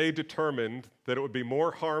 they determined that it would be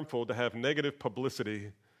more harmful to have negative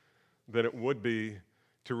publicity than it would be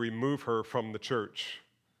to remove her from the church.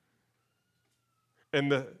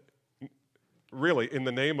 And really, in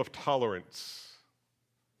the name of tolerance.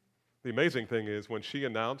 The amazing thing is, when she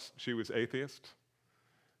announced she was atheist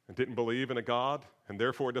and didn't believe in a God, and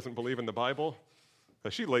therefore doesn't believe in the Bible,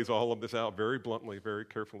 she lays all of this out very bluntly, very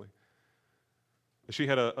carefully. She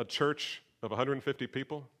had a church of 150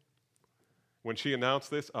 people. When she announced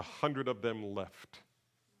this, 100 of them left.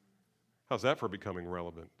 How's that for becoming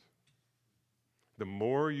relevant? The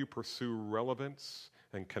more you pursue relevance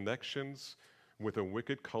and connections with a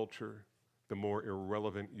wicked culture, the more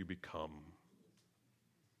irrelevant you become.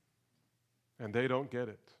 And they don't get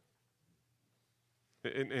it.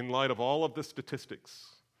 In light of all of the statistics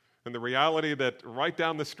and the reality that right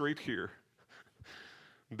down the street here,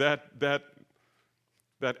 that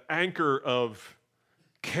anchor of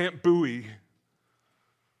Camp Bowie,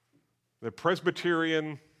 the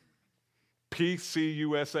Presbyterian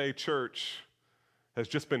PCUSA Church, has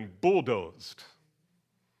just been bulldozed.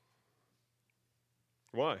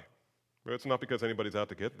 Why? Well, it's not because anybody's out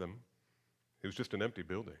to get them. It was just an empty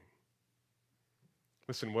building.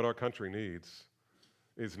 Listen, what our country needs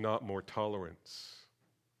is not more tolerance.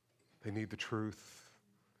 They need the truth.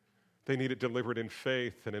 They need it delivered in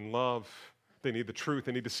faith and in love. They need the truth.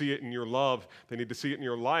 They need to see it in your love. They need to see it in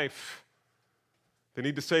your life. They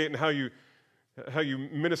need to see it in how you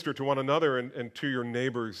minister to one another and to your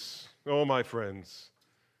neighbors. Oh, my friends,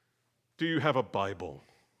 do you have a Bible?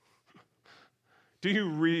 Do you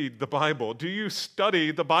read the Bible? Do you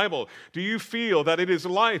study the Bible? Do you feel that it is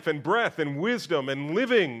life and breath and wisdom and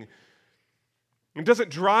living? And does it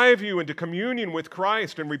drive you into communion with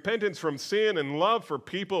Christ and repentance from sin and love for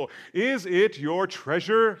people? Is it your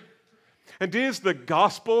treasure? And is the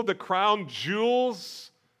gospel the crown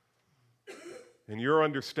jewels in your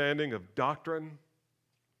understanding of doctrine?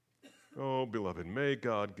 Oh, beloved, may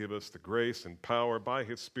God give us the grace and power by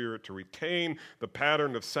His Spirit to retain the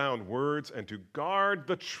pattern of sound words and to guard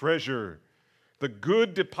the treasure, the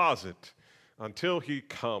good deposit, until He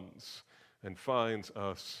comes and finds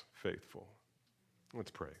us faithful.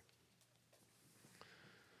 Let's pray.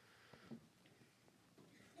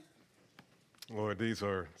 Lord, these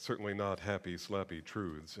are certainly not happy, slappy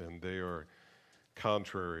truths, and they are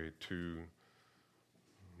contrary to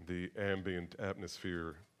the ambient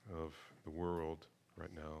atmosphere of the world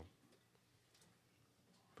right now.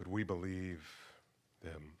 But we believe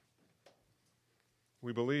them.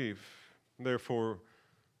 We believe, therefore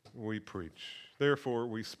we preach, therefore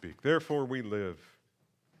we speak, therefore we live.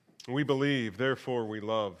 We believe, therefore we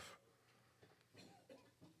love.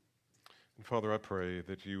 And Father, I pray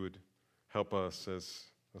that you would help us as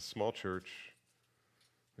a small church,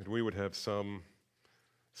 that we would have some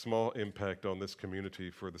small impact on this community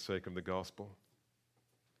for the sake of the gospel.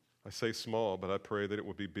 I say small, but I pray that it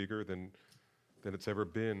will be bigger than it's ever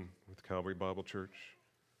been with Calvary Bible Church.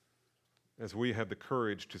 As we have the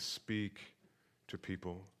courage to speak to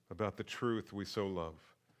people about the truth we so love,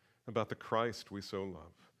 about the Christ we so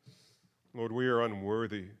love. Lord, we are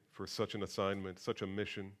unworthy for such an assignment, such a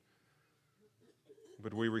mission,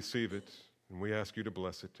 but we receive it, and we ask you to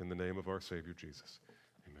bless it in the name of our Savior, Jesus.